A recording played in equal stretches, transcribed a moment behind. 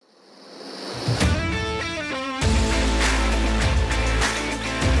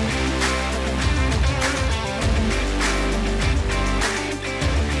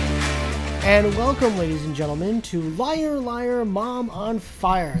And welcome, ladies and gentlemen, to Liar, Liar, Mom on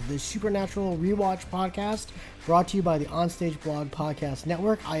Fire, the Supernatural Rewatch podcast brought to you by the Onstage Blog Podcast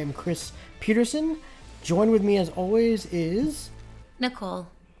Network. I am Chris Peterson. Joined with me, as always, is... Nicole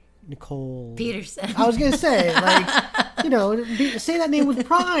Peterson. I was going to say, say that name with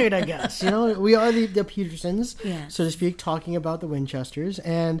pride, I guess. We are the Petersons, so to speak, talking about the Winchesters.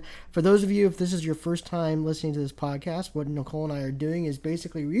 And for those of you, if this is your first time listening to this podcast, what Nicole and I are doing is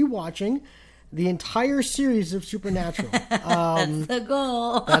basically rewatching the entire series of Supernatural. That's the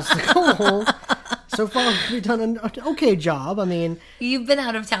goal. So far, we've done an okay job. I mean... You've been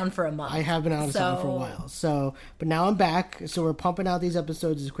out of town for a month. I have been out of town for a while. But now I'm back. So we're pumping out these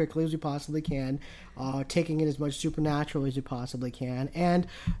episodes as quickly as we possibly can. Taking in as much Supernatural as we possibly can. And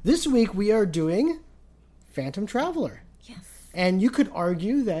this week we are doing Phantom Traveler. Yes. And you could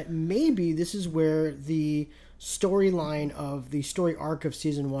argue that maybe this is where the storyline of the story arc of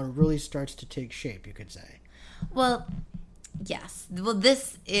season 1 really starts to take shape, you could say. Well... Yes. Well,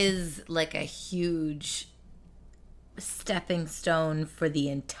 this is like a huge stepping stone for the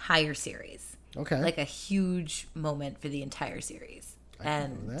entire series. Okay. Like a huge moment for the entire series.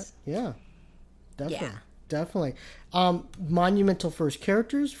 Yeah. Definitely. Monumental first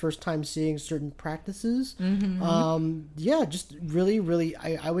characters, first time seeing certain practices. Mm-hmm. Just really,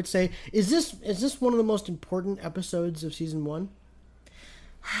 I would say, is this one of the most important episodes of season 1?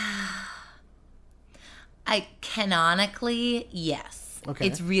 Canonically, yes. Okay.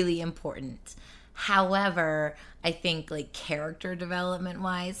 It's really important. However, I think character development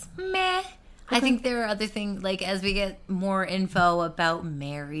wise, meh. Okay. I think there are other things, as we get more info about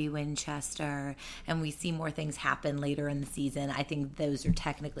Mary Winchester and we see more things happen later in the season, I think those are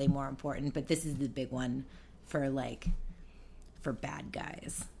technically more important, but this is the big one for bad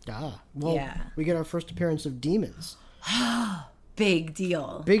guys. We get our first appearance of demons. Big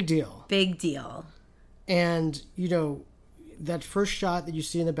deal. And, that first shot that you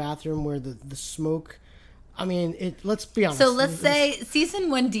see in the bathroom where the smoke, I mean, let's be honest. So let's say season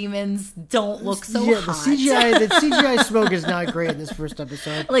 1 demons don't look so hot. The CGI smoke is not great in this first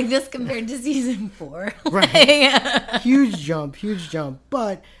episode. Like this compared to season 4. Right. Huge jump.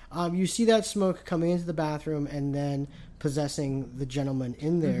 But you see that smoke coming into the bathroom and then possessing the gentleman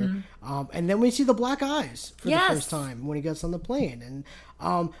in there. Mm-hmm. And then we see the black eyes for the first time when he gets on the plane.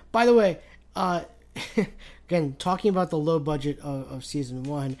 And by the way, again, talking about the low budget of season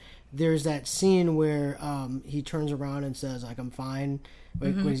 1, there's that scene where he turns around and says, I'm fine,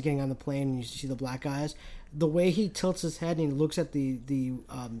 when he's getting on the plane and you see the black eyes. The way he tilts his head and he looks at the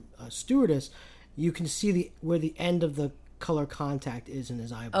stewardess, you can see where the end of the color contact is in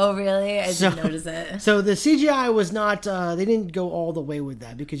his eyeball. Oh, really? I didn't notice it. So the CGI was not, they didn't go all the way with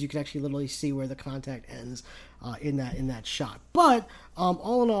that because you could actually literally see where the contact ends in that shot. But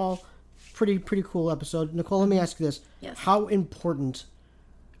all in all, pretty cool episode. Nicole, let me ask you this. Yes. How important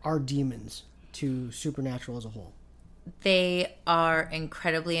are demons to Supernatural as a whole? They are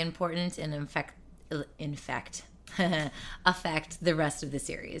incredibly important and affect the rest of the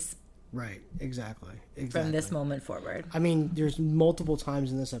series. Right, exactly. From this moment forward. I mean, there's multiple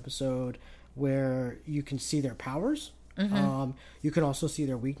times in this episode where you can see their powers. Mm-hmm. You can also see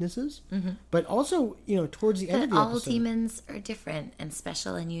their weaknesses. Mm-hmm. But also, towards the end of the episode... all demons are different and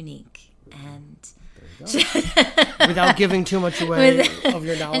special and unique. And there you go. Without giving too much away of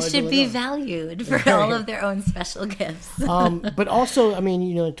your knowledge. And should be valued for all of their own special gifts. But also, I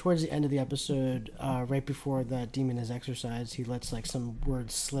mean, towards the end of the episode, right before that demon is exorcised, he lets some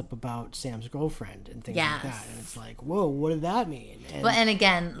words slip about Sam's girlfriend and things like that. And it's like, whoa, what did that mean? And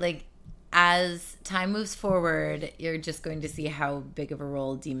again, as time moves forward, you're just going to see how big of a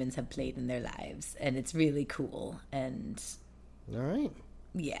role demons have played in their lives. And it's really cool. And all right.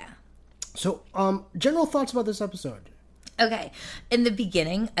 Yeah. So, general thoughts about this episode. Okay. In the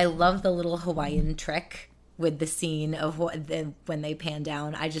beginning, I love the little Hawaiian trick with the scene of when they pan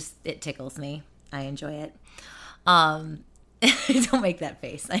down. It tickles me. I enjoy it. Don't make that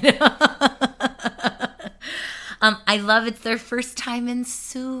face. I know. I love it's their first time in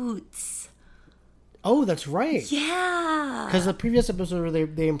suits. Oh, that's right. Yeah. Because the previous episode where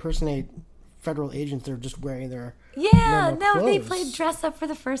they impersonate federal agents, they're just wearing their clothes. They played dress up for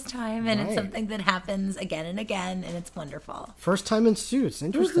the first time, and it's something that happens again and again, and it's wonderful. First time in suits.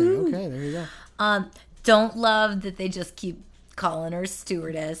 Interesting. Mm-hmm. Okay, there you go. Don't love that they just keep calling her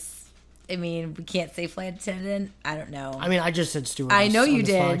stewardess. I mean, we can't say flight attendant. I don't know. I mean, I just said stewardess. I know you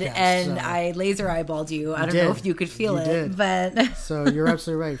did, podcast, and I laser eyeballed you. I don't know if you could feel it, but so you're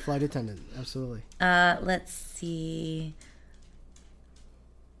absolutely right. Flight attendant, absolutely. Let's see.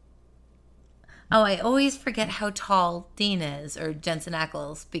 Oh, I always forget how tall Dean is, or Jensen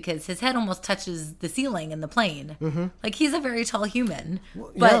Ackles, because his head almost touches the ceiling in the plane. Mm-hmm. Like, he's a very tall human.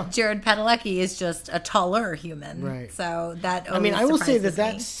 Well, but Jared Padalecki is just a taller human. Right. So that always I will say that me.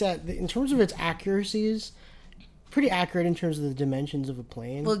 that set, in terms of its accuracies, pretty accurate in terms of the dimensions of a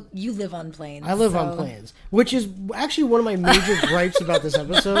plane. Well, you live on planes. I live on planes, which is actually one of my major gripes about this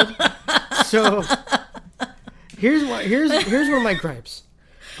episode. So here's one of my gripes.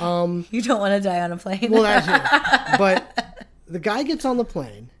 You don't want to die on a plane. Well, that's it. But the guy gets on the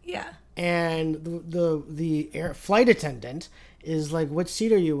plane. Yeah. And the flight attendant is like, "What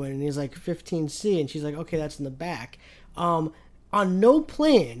seat are you in?" And he's like, 15C. And she's like, "Okay, that's in the back." On no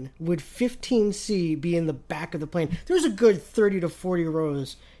plane would 15C be in the back of the plane. There's a good 30 to 40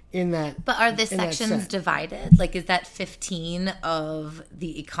 rows in that. But are the sections divided? Like, is that 15 of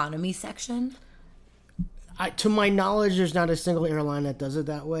the economy section? To my knowledge, there's not a single airline that does it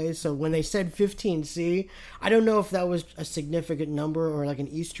that way. So when they said 15C, I don't know if that was a significant number or like an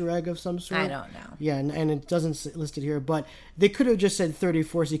Easter egg of some sort. I don't know. Yeah, and it doesn't list it here, but they could have just said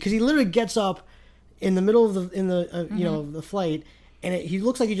 34C because he literally gets up in the middle of the flight, and he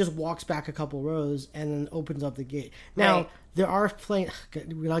looks like he just walks back a couple rows and then opens up the gate. Now there are planes.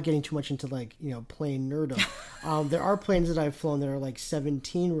 We're not getting too much into plane nerdom. There are planes that I've flown that are like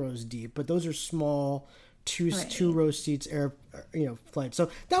 17 rows deep, but those are small. Two row seats flight.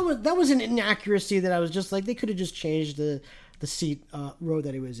 So that was an inaccuracy that I was just like, they could have just changed the seat row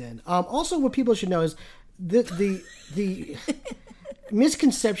that he was in. Also, what people should know is the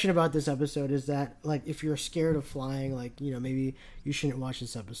misconception about this episode is that, like, if you're scared of flying, like, maybe you shouldn't watch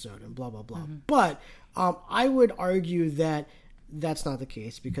this episode and blah blah blah. Mm-hmm. But I would argue that that's not the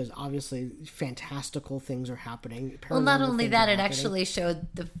case, because obviously fantastical things are happening. Well, not only that, it actually showed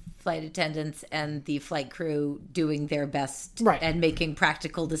the flight attendants and the flight crew doing their best and making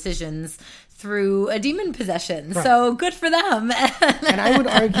practical decisions through a demon possession. Right. So good for them. And I would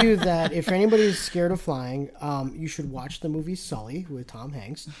argue that if anybody's scared of flying, you should watch the movie Sully with Tom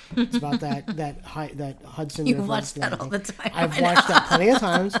Hanks. It's about that Hudson You River watch that all the time. I've watched that plenty of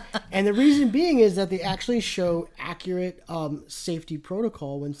times. And the reason being is that they actually show accurate safety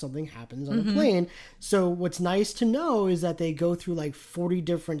protocol when something happens on a plane. So what's nice to know is that they go through like 40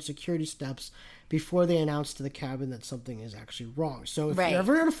 different security steps before they announce to the cabin that something is actually wrong. So if you're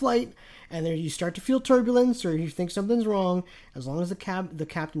ever in a flight and you start to feel turbulence or you think something's wrong, as long as the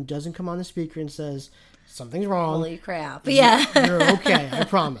captain doesn't come on the speaker and says something's wrong, holy crap, you're okay. I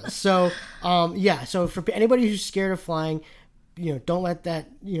promise. So so for anybody who's scared of flying, don't let that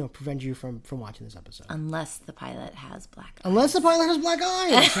prevent you from watching this episode. Unless the pilot has black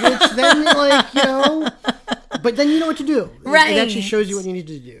eyes. Which then but then you know what to do. Right. It actually shows you what you need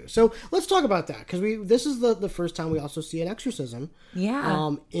to do. So let's talk about that, because this is the first time we also see an exorcism.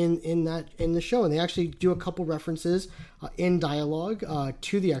 Yeah. In the show, and they actually do a couple references in dialogue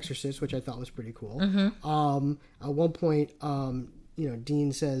to The Exorcist, which I thought was pretty cool. Mm-hmm. At one point,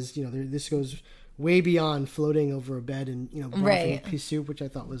 Dean says, this goes way beyond floating over a bed and barfing pea soup, which I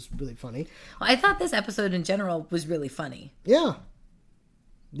thought was really funny. Well, I thought this episode in general was really funny. Yeah.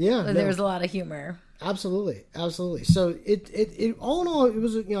 There was a lot of humor. Absolutely. So it all in all, it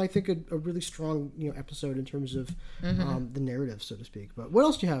was I think a really strong episode in terms of the narrative, so to speak. But what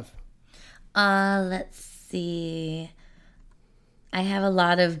else do you have? Let's see. I have a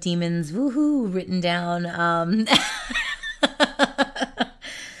lot of demons woohoo written down.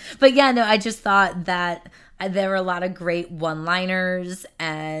 But yeah, no, I just thought that there were a lot of great one-liners,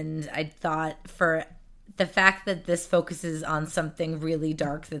 and I thought for the fact that this focuses on something really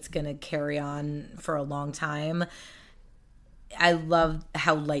dark that's going to carry on for a long time, I love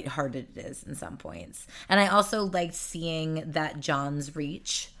how lighthearted it is in some points. And I also liked seeing that John's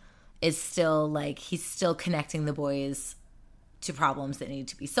reach is still like, he's still connecting the boys to problems that need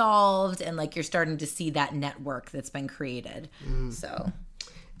to be solved, and like you're starting to see that network that's been created. So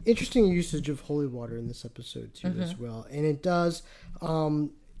interesting usage of holy water in this episode too, as well. And it does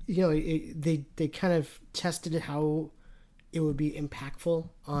they kind of tested how it would be impactful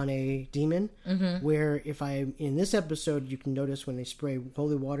on a demon, where if in this episode, you can notice when they spray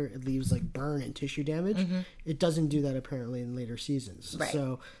holy water, it leaves like burn and tissue damage. It doesn't do that apparently in later seasons. Right.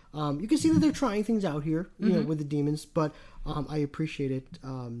 So you can see that they're trying things out here, with the demons, but I appreciate it,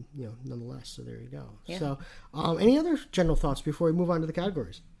 nonetheless. So there you go. Yeah. So any other general thoughts before we move on to the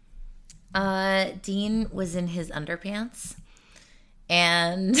categories? Dean was in his underpants.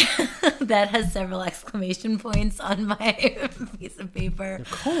 And that has several exclamation points on my piece of paper.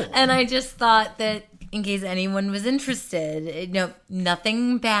 Nicole. And I just thought that in case anyone was interested,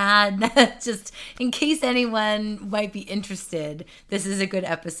 nothing bad, just in case anyone might be interested, this is a good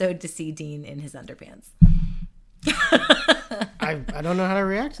episode to see Dean in his underpants. I don't know how to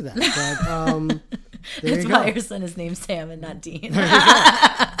react to that. But, that's why your son is named Sam and not Dean.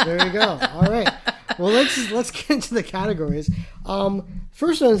 There you go. All right. Well, let's get into the categories.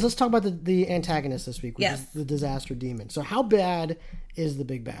 First one is let's talk about the antagonist this week, which is the disaster demon. So how bad is the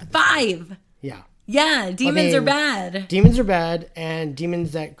big bad? 5. Yeah. Yeah, demons are bad. Demons are bad, and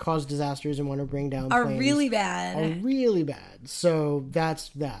demons that cause disasters and want to bring down are planes really bad. Are really bad. So that's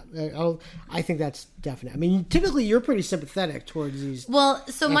that. I think that's definite. I mean, typically you're pretty sympathetic towards these. Well,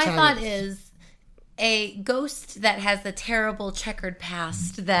 so my thought is a ghost that has a terrible checkered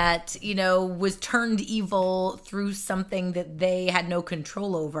past that, was turned evil through something that they had no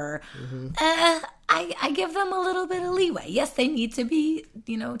control over. I give them a little bit of leeway. Yes, they need to be,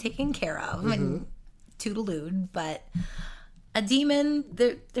 taken care of and toodalooed, but a demon,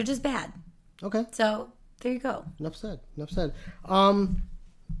 they're just bad. Okay. So there you go. Enough said.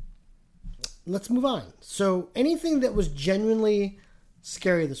 Let's move on. So anything that was genuinely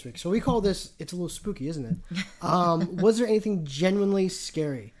scary this week. So we call this, it's a little spooky, isn't it? Was there anything genuinely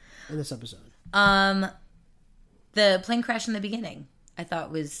scary in this episode? The plane crash in the beginning, I thought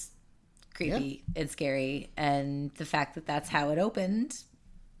was creepy and scary. And the fact that that's how it opened,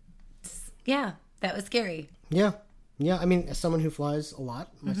 that was scary. Yeah. I mean, as someone who flies a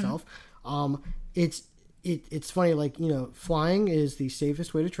lot myself, it's funny, like, flying is the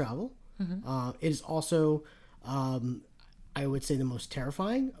safest way to travel. It is also, I would say, the most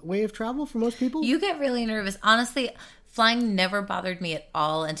terrifying way of travel for most people. You get really nervous. Honestly, flying never bothered me at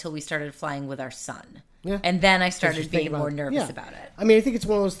all until we started flying with our son. Yeah. And then I started being more nervous about it. I mean, I think it's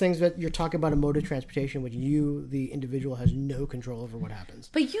one of those things that you're talking about a mode of transportation which you, the individual, has no control over what happens.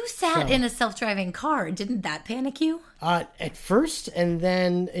 But you sat in a self-driving car. Didn't that panic you? At first, and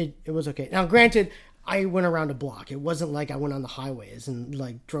then it was okay. Now, granted, I went around a block. It wasn't like I went on the highways and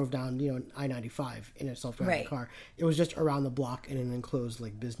like drove down, I-95 in a self-driving car. It was just around the block in an enclosed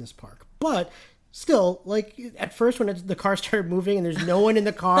like business park. But still, like at first when the car started moving and there's no one in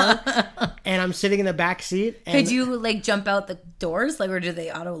the car and I'm sitting in the back seat. And, could you like jump out the doors, like, or do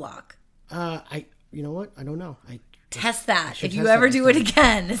they auto lock? You know what? I don't know. Test that. If you ever do it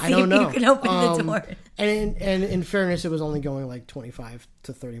again, see if you can open the door. And in fairness, it was only going like 25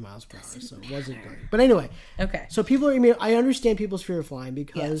 to 30 miles per hour, so it wasn't great. But anyway, okay. So I understand people's fear of flying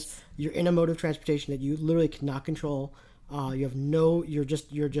because you're in a mode of transportation that you literally cannot control. You're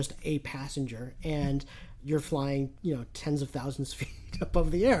just a passenger, and you're flying, tens of thousands of feet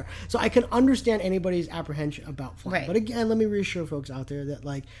above the air. So I can understand anybody's apprehension about flying. Right. But again, let me reassure folks out there that,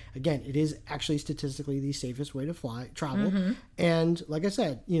 like, again, it is actually statistically the safest way to travel. And like I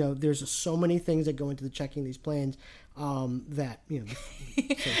said, there's so many things that go into the checking these planes that,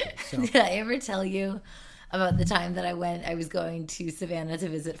 so. Did I ever tell you about the time that I was going to Savannah to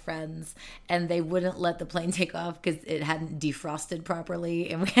visit friends, and they wouldn't let the plane take off because it hadn't defrosted properly,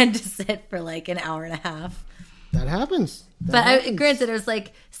 and we had to sit for like an hour and a half. That happens. Granted, it was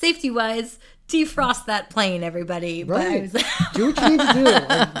like, safety-wise, defrost that plane, everybody. Right. But do what you need to do.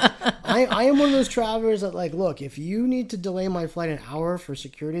 Like, I am one of those travelers that, like, look, if you need to delay my flight an hour for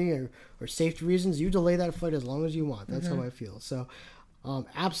security or safety reasons, you delay that flight as long as you want. That's how I feel. So,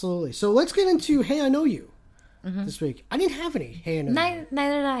 absolutely. So let's get into Hey, I Know You. This week. I didn't have any Hey, I Know You.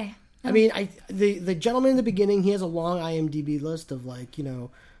 Neither did I. No. I mean, the gentleman in the beginning, he has a long IMDb list of, like,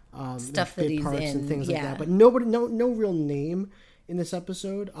 stuff like that he's in and things like that. But no real name in this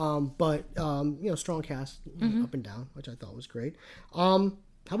episode. But strong cast up and down, which I thought was great. How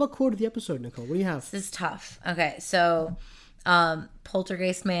about quote of the episode, Nicole? What do you have? This is tough. Okay, so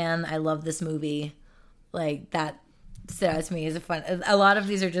Poltergeist Man. I love this movie. Like, that stood out to me as a lot of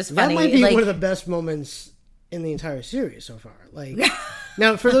these are just funny. That might be one of the best moments in the entire series so far. Like,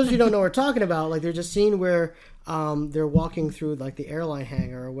 now, for those of you who don't know what we're talking about, like, there's a scene where they're walking through like the airline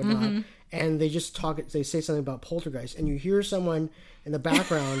hangar or whatnot, and they say something about Poltergeist, and you hear someone in the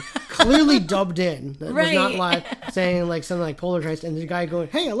background clearly dubbed in that was not live, saying like something like Poltergeist, and the guy going,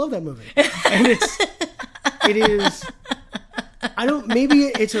 "Hey, I love that movie," and it is. Maybe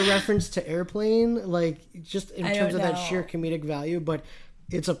it's a reference to Airplane, like, just in terms of that sheer comedic value, but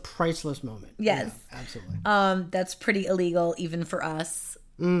it's a priceless moment. Yes. Yeah, absolutely. That's pretty illegal even for us.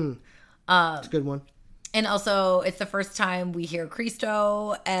 It's a good one. And also, it's the first time we hear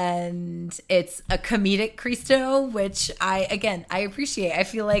Cristo, and it's a comedic Cristo, which I appreciate. I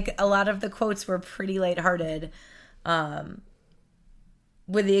feel like a lot of the quotes were pretty lighthearted.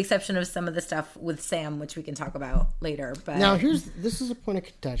 with the exception of some of the stuff with Sam, which we can talk about later. But now this is a point of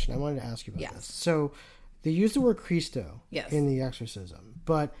contention. I wanted to ask you about this. So they use the word Christo in the exorcism,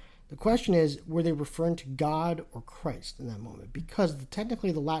 but the question is, were they referring to God or Christ in that moment? Because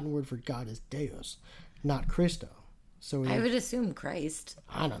technically the Latin word for God is Deus, not Christo. So I would assume Christ.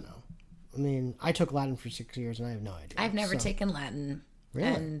 I don't know. I mean, I took Latin for 6 years and I have no idea. I've never taken Latin.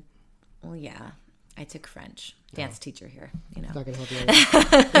 Really? And, well, yeah. I took French. Dance teacher here, you know. It's not going to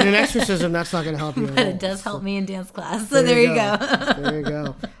help you. In an exorcism, that's not going to help you at all. But it does help me in dance class. So there you go. There you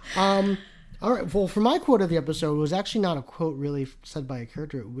go. All right. Well, for my quote of the episode, it was actually not a quote really said by a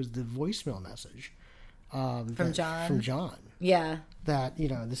character. It was the voicemail message from John. From John. Yeah. That,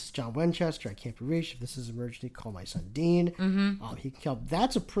 this is John Winchester. I can't be reached. If this is an emergency, call my son Dean. Mm-hmm. He can help.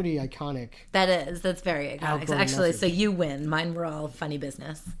 That's a pretty iconic. That is. That's very iconic. Actually, message. So you win. Mine were all funny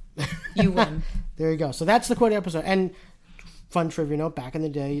business. You win. There you go. So that's the quote of the episode. And fun trivia note: back in the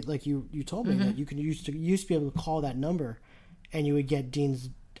day, like you told me that you could used to be able to call that number, and you would get Dean's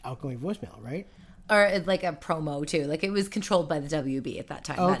outgoing voicemail, right? Or like a promo too. Like it was controlled by the WB at that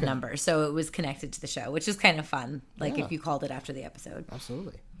time, that number. So it was connected to the show, which is kind of fun. Like if you called it after the episode.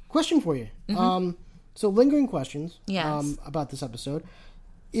 Absolutely. Question for you. So lingering questions about this episode.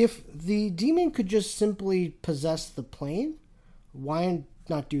 If the demon could just simply possess the plane, why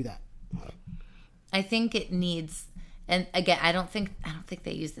not do that? I think it needs, and again, I don't think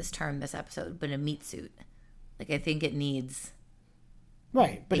they use this term this episode, but a meat suit. Like I think it needs.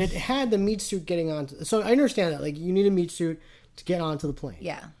 Right, but it had the meat suit getting onto. So I understand that, like you need a meat suit to get onto the plane.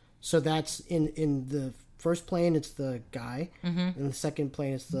 Yeah. So that's in the first plane, it's the guy, and the second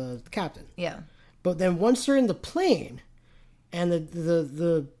plane, it's the captain. Yeah. But then once they're in the plane, and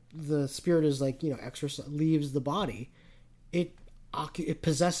the spirit is like leaves the body, it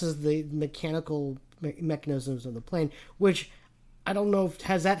possesses the mechanical mechanisms of the plane, which I don't know if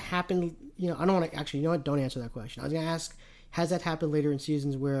has that happened. I don't want to actually. You know what? Don't answer that question. I was going to ask. Has that happened later in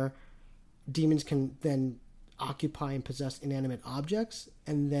seasons where demons can then occupy and possess inanimate objects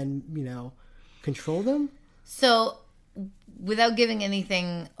and then, control them? So, without giving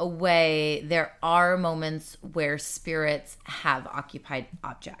anything away, there are moments where spirits have occupied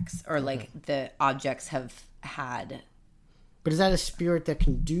objects or like the objects have had. But is that a spirit that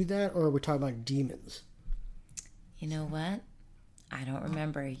can do that, or are we talking about demons? You know what? I don't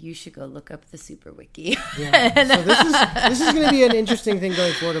remember. You should go look up the Super Wiki. Yeah. So this is going to be an interesting thing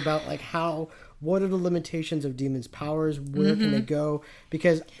going forward about like what are the limitations of demons' powers? Where can they go?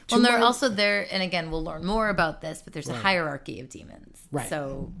 Because they're also there, and again, we'll learn more about this. But there's a hierarchy of demons. Right.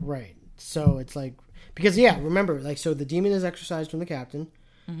 So it's like because remember so the demon is exorcised from the captain.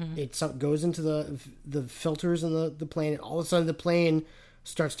 Mm-hmm. It goes into the filters in the plane, and all of a sudden the plane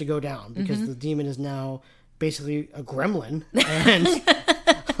starts to go down because the demon is now basically a gremlin, and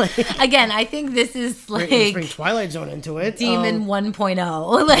again, I think this is like bring Twilight Zone into it. Demon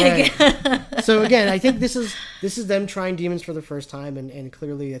 1.0. Like, right. So again, I think this is them trying demons for the first time, and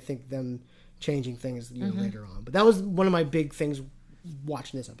clearly, I think them changing things later on. But that was one of my big things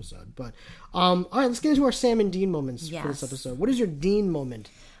watching this episode. But all right, let's get into our Sam and Dean moments for this episode. What is your Dean moment?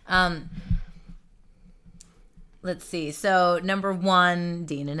 Let's see. So, number 1,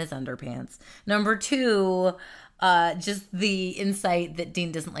 Dean in his underpants. Number 2, just the insight that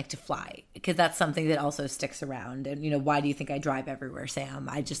Dean doesn't like to fly, because that's something that also sticks around. And, why do you think I drive everywhere, Sam?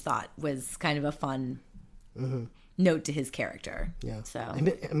 I just thought was kind of a fun note to his character. Yeah. So, I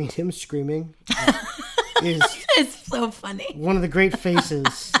mean, him screaming is it's so funny. One of the great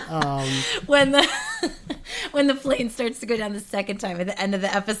faces. When the plane starts to go down the second time at the end of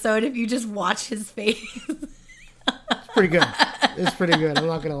the episode, if you just watch his face. It's pretty good. It's pretty good. I'm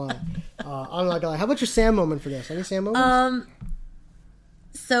not gonna lie. How about your Sam moment for this? Any Sam moments?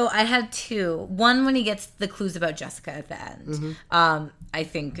 So I had 2. One when he gets the clues about Jessica at the end. I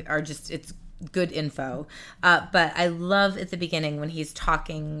think it's good info. But I love at the beginning when he's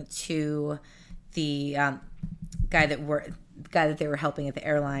talking to the guy that they were helping at the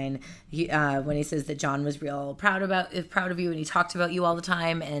airline, when he says that John was real proud of you, and he talked about you all the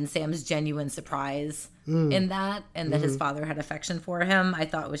time, and Sam's genuine surprise in that, and that his father had affection for him, I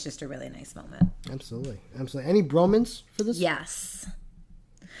thought was just a really nice moment. Absolutely. Any bromance for this? Yes.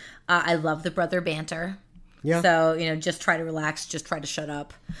 I love the brother banter. Yeah. So, just try to relax, just try to shut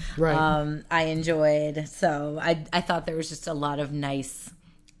up. Right. I enjoyed. So I thought there was just a lot of nice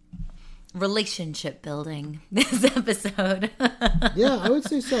relationship building this episode. Yeah, I would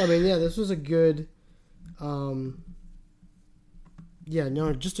say so. I mean, this was a good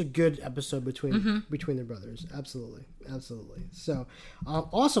just a good episode between the brothers. Absolutely. So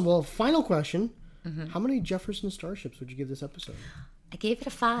awesome. Well, final question. How many Jefferson starships would you give this episode? I gave it a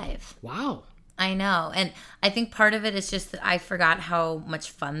 5. Wow. I know. And I think part of it is just that I forgot how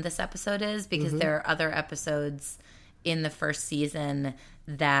much fun this episode is because there are other episodes in the first season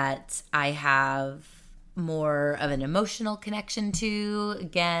that I have more of an emotional connection to.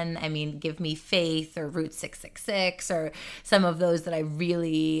 Again, I mean, Give Me Faith or Route 666 or some of those that I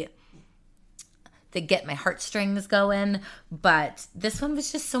really... that get my heartstrings going, but this one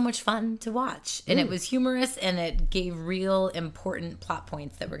was just so much fun to watch, and it was humorous, and it gave real important plot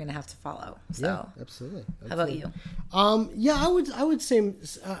points that we're gonna have to follow. So, yeah, absolutely. How about you? Yeah, I would say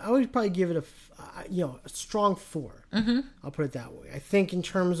I would probably give it a strong 4. I'll put it that way. I think in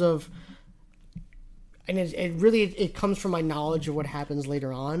terms of, and it really comes from my knowledge of what happens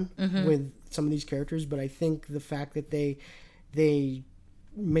later on with some of these characters, but I think the fact that they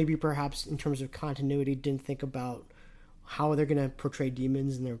maybe perhaps in terms of continuity didn't think about how they're going to portray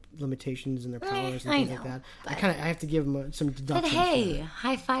demons and their limitations and their powers and things like that. I have to give them some deductions. But hey,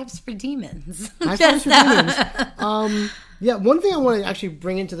 high fives for demons. High fives for demons. Yeah, one thing I want to actually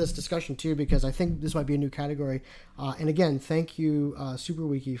bring into this discussion too, because I think this might be a new category. And again, thank you, Super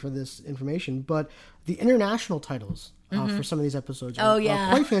Wiki, for this information. But the international titles for some of these episodes are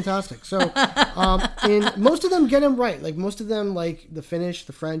quite fantastic. So, and most of them get them right. Like most of them, like the Finnish,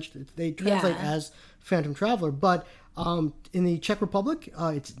 the French, they translate as Phantom Traveler. But in the Czech Republic,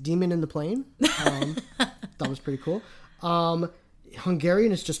 it's Demon in the Plane. That was pretty cool.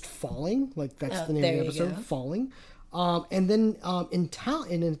 Hungarian is just Falling. Like that's the name of the episode, Falling. And then in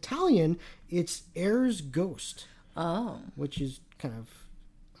Italian, it's Air's Ghost. Oh. Which is kind of,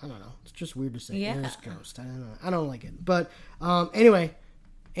 I don't know. It's just weird to say. Air's Ghost. I don't know. I don't like it. But anyway,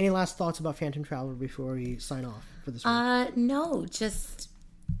 any last thoughts about Phantom Traveler before we sign off for this week? No, just...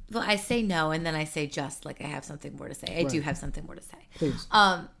 Well, I say no, and then I say just, like I have something more to say. I do have something more to say. Please.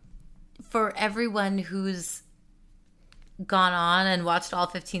 For everyone who's gone on and watched all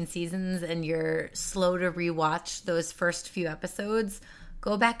 15 seasons and you're slow to rewatch those first few episodes,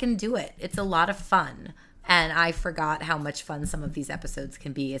 go back and do it. It's a lot of fun. And I forgot how much fun some of these episodes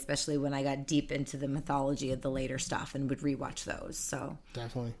can be, especially when I got deep into the mythology of the later stuff and would rewatch those. So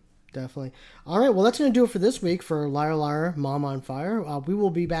Definitely. All right, well, that's going to do it for this week for Liar Liar, Mom on Fire. We will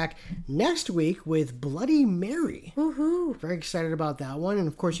be back next week with Bloody Mary. Woohoo! Very excited about that one. And,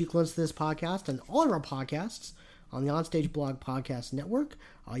 of course, you can listen to this podcast and all of our podcasts on the Onstage Blog Podcast Network.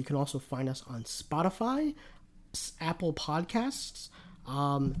 You can also find us on Spotify, Apple Podcasts,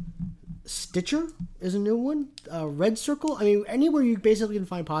 Stitcher is a new one, Red Circle. I mean, anywhere you basically can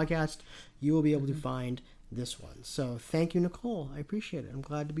find podcasts, you will be able to find this one. So thank you, Nicole. I appreciate it. I'm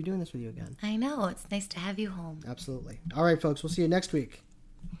glad to be doing this with you again. I know. It's nice to have you home. Absolutely. All right, folks. We'll see you next week.